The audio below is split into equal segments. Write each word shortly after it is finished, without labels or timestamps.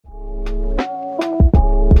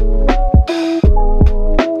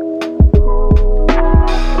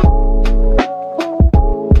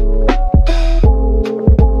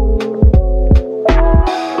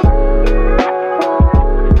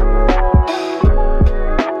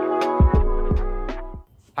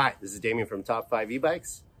Hi, this is Damien from Top 5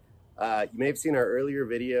 E-Bikes. You may have seen our earlier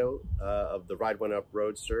video of the Ride1Up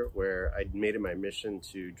Roadster where I made it my mission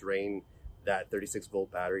to drain that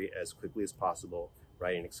 36-volt battery as quickly as possible,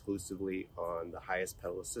 riding exclusively on the highest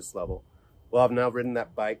pedal assist level. Well, I've now ridden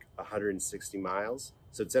that bike 160 miles.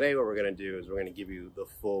 So today what we're going to do is we're going to give you the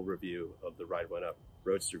full review of the Ride1Up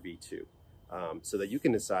Roadster V2 so that you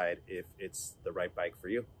can decide if it's the right bike for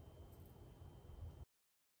you.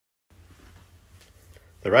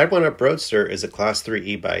 The Ride1Up Roadster is a Class 3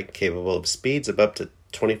 e-bike capable of speeds of up to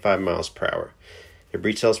 25 miles per hour. It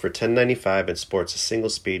retails for $10.95 and sports a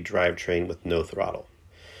single-speed drivetrain with no throttle.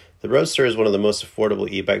 The Roadster is one of the most affordable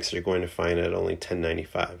e-bikes you're going to find at only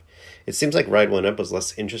 $10.95. It seems like Ride1Up was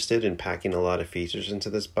less interested in packing a lot of features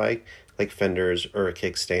into this bike, like fenders or a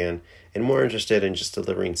kickstand, and more interested in just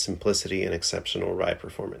delivering simplicity and exceptional ride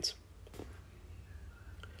performance.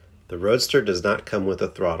 The Roadster does not come with a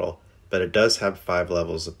throttle, but it does have 5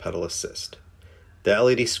 levels of pedal assist. The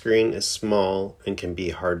LED screen is small and can be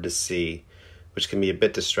hard to see, which can be a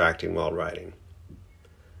bit distracting while riding.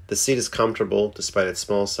 The seat is comfortable despite its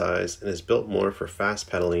small size and is built more for fast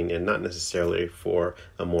pedaling and not necessarily for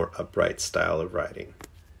a more upright style of riding.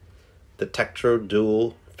 The Tektro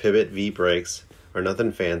Dual Pivot V brakes are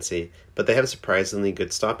nothing fancy, but they have surprisingly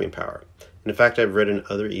good stopping power. In fact, I've ridden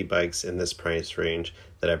other e-bikes in this price range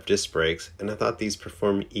that have disc brakes, and I thought these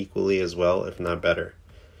performed equally as well, if not better.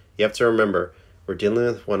 You have to remember, we're dealing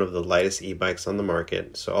with one of the lightest e-bikes on the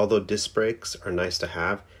market, so although disc brakes are nice to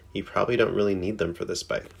have, you probably don't really need them for this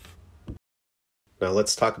bike. Now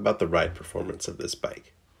let's talk about the ride performance of this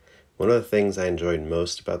bike. One of the things I enjoyed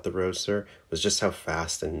most about the Roadster was just how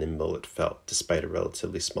fast and nimble it felt, despite a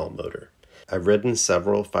relatively small motor. I've ridden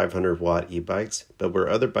several 500-watt e-bikes, but where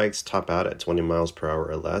other bikes top out at 20 miles per hour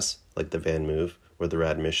or less, like the Van Move or the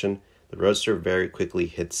Rad Mission, the Roadster very quickly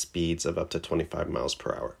hits speeds of up to 25 miles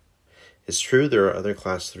per hour. It's true there are other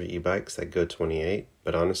Class 3 e-bikes that go 28,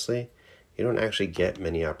 but honestly, you don't actually get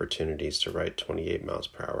many opportunities to ride 28 miles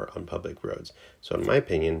per hour on public roads. So in my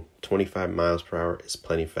opinion, 25 miles per hour is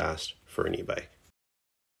plenty fast for an e-bike.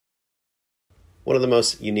 One of the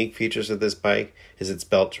most unique features of this bike is its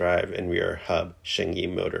belt drive and rear hub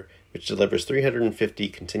Shengi motor, which delivers 350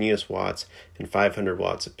 continuous watts and 500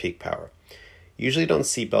 watts of peak power. You usually don't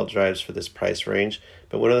see belt drives for this price range,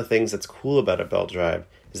 but one of the things that's cool about a belt drive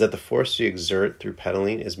is that the force you exert through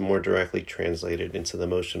pedaling is more directly translated into the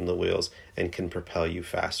motion of the wheels and can propel you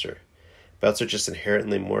faster. Belts are just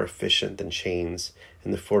inherently more efficient than chains,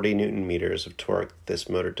 and the 40 Newton meters of torque this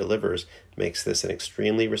motor delivers makes this an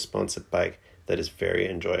extremely responsive bike that is very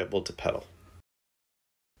enjoyable to pedal.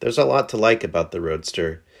 There's a lot to like about the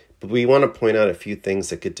Roadster, but we want to point out a few things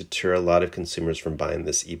that could deter a lot of consumers from buying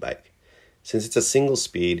this e-bike. Since it's a single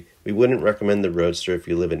speed, we wouldn't recommend the Roadster if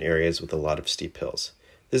you live in areas with a lot of steep hills.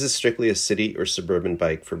 This is strictly a city or suburban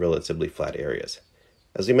bike for relatively flat areas.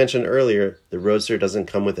 As we mentioned earlier, the Roadster doesn't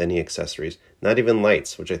come with any accessories, not even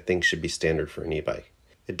lights, which I think should be standard for an e-bike.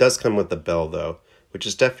 It does come with a bell though, which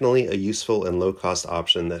is definitely a useful and low-cost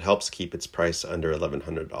option that helps keep its price under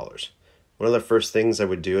 $1,100. One of the first things I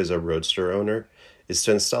would do as a Roadster owner is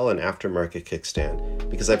to install an aftermarket kickstand,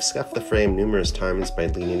 because I've scuffed the frame numerous times by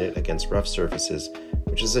leaning it against rough surfaces,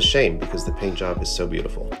 which is a shame because the paint job is so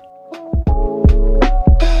beautiful.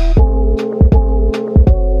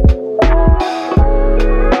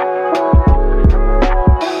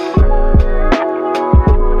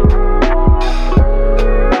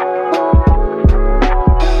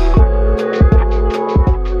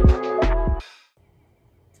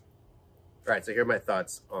 Alright, so here are my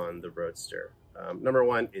thoughts on the Roadster. Number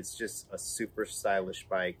one, it's just a super stylish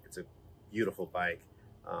bike. It's a beautiful bike.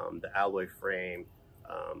 The alloy frame,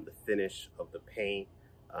 the finish of the paint,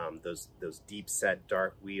 those deep set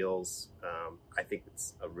dark wheels. I think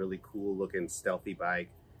it's a really cool looking stealthy bike.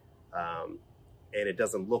 And it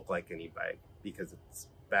doesn't look like an e-bike because its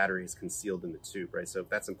battery is concealed in the tube, right? So if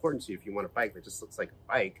that's important to you, if you want a bike that just looks like a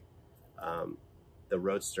bike, the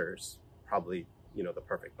Roadster's probably, the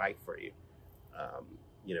perfect bike for you.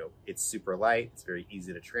 It's super light, it's very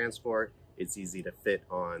easy to transport, it's easy to fit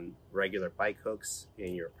on regular bike hooks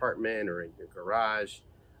in your apartment or in your garage.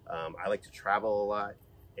 I like to travel a lot,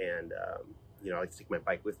 and I like to take my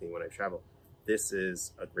bike with me when I travel. This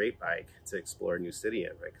is a great bike to explore a new city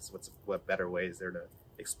in, right? Because what better way is there to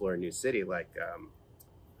explore a new city like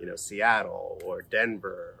Seattle or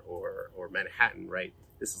Denver or Manhattan, right?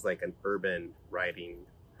 This is like an urban riding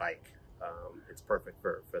bike. It's perfect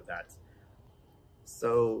for that.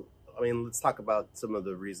 So, let's talk about some of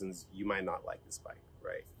the reasons you might not like this bike,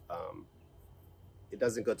 right? It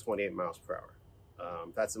doesn't go 28 miles per hour.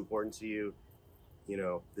 If that's important to you,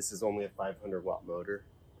 this is only a 500-watt motor,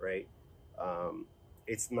 right?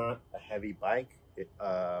 It's not a heavy bike.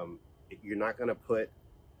 You're not going to put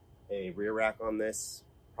a rear rack on this,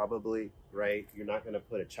 probably, right? You're not going to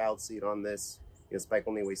put a child seat on this. This bike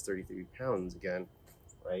only weighs 33 pounds again,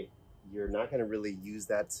 right? You're not going to really use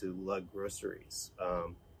that to lug groceries.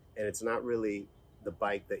 And it's not really the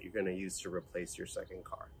bike that you're going to use to replace your second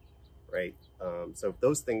car, right? So if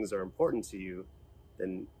those things are important to you,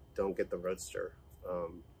 then don't get the Roadster,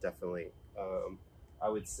 definitely. I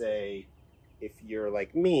would say if you're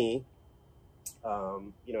like me,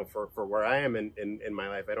 you know, for where I am in my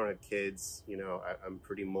life, I don't have kids, you know, I'm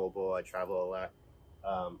pretty mobile, I travel a lot.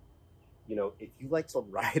 You know, if you like to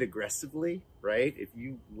ride aggressively, right? If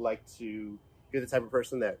you like to, you're the type of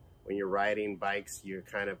person that when you're riding bikes, you're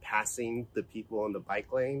kind of passing the people in the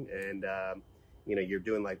bike lane, and, you know, you're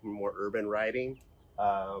doing like more urban riding.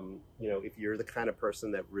 You know, if you're the kind of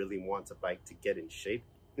person that really wants a bike to get in shape,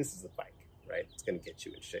 this is the bike, right? It's going to get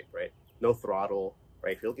you in shape, right? No throttle,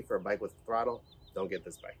 right? If you're looking for a bike with a throttle, don't get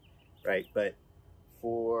this bike, right? But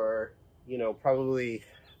for, you know, probably,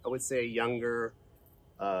 I would say a younger,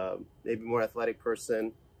 maybe more athletic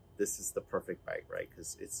person, this is the perfect bike, right?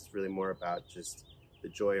 Because it's really more about just the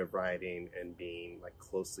joy of riding and being like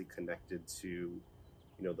closely connected to, you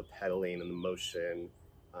know, the pedaling and the motion,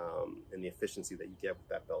 and the efficiency that you get with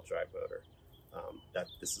that belt drive motor. That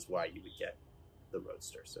this is why you would get the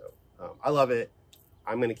Roadster. So I love it.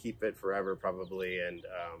 I'm going to keep it forever probably, and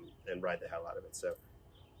ride the hell out of it. So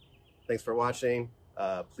thanks for watching.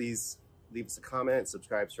 Please leave us a comment,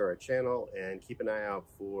 subscribe to our channel, and keep an eye out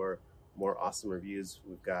for more awesome reviews.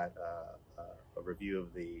 We've got a review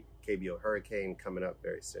of the KBO Hurricane coming up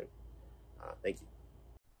very soon. Thank you.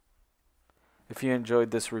 If you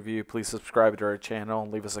enjoyed this review, please subscribe to our channel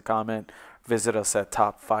and leave us a comment. Visit us at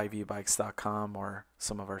top5ebikes.com or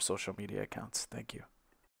some of our social media accounts. Thank you.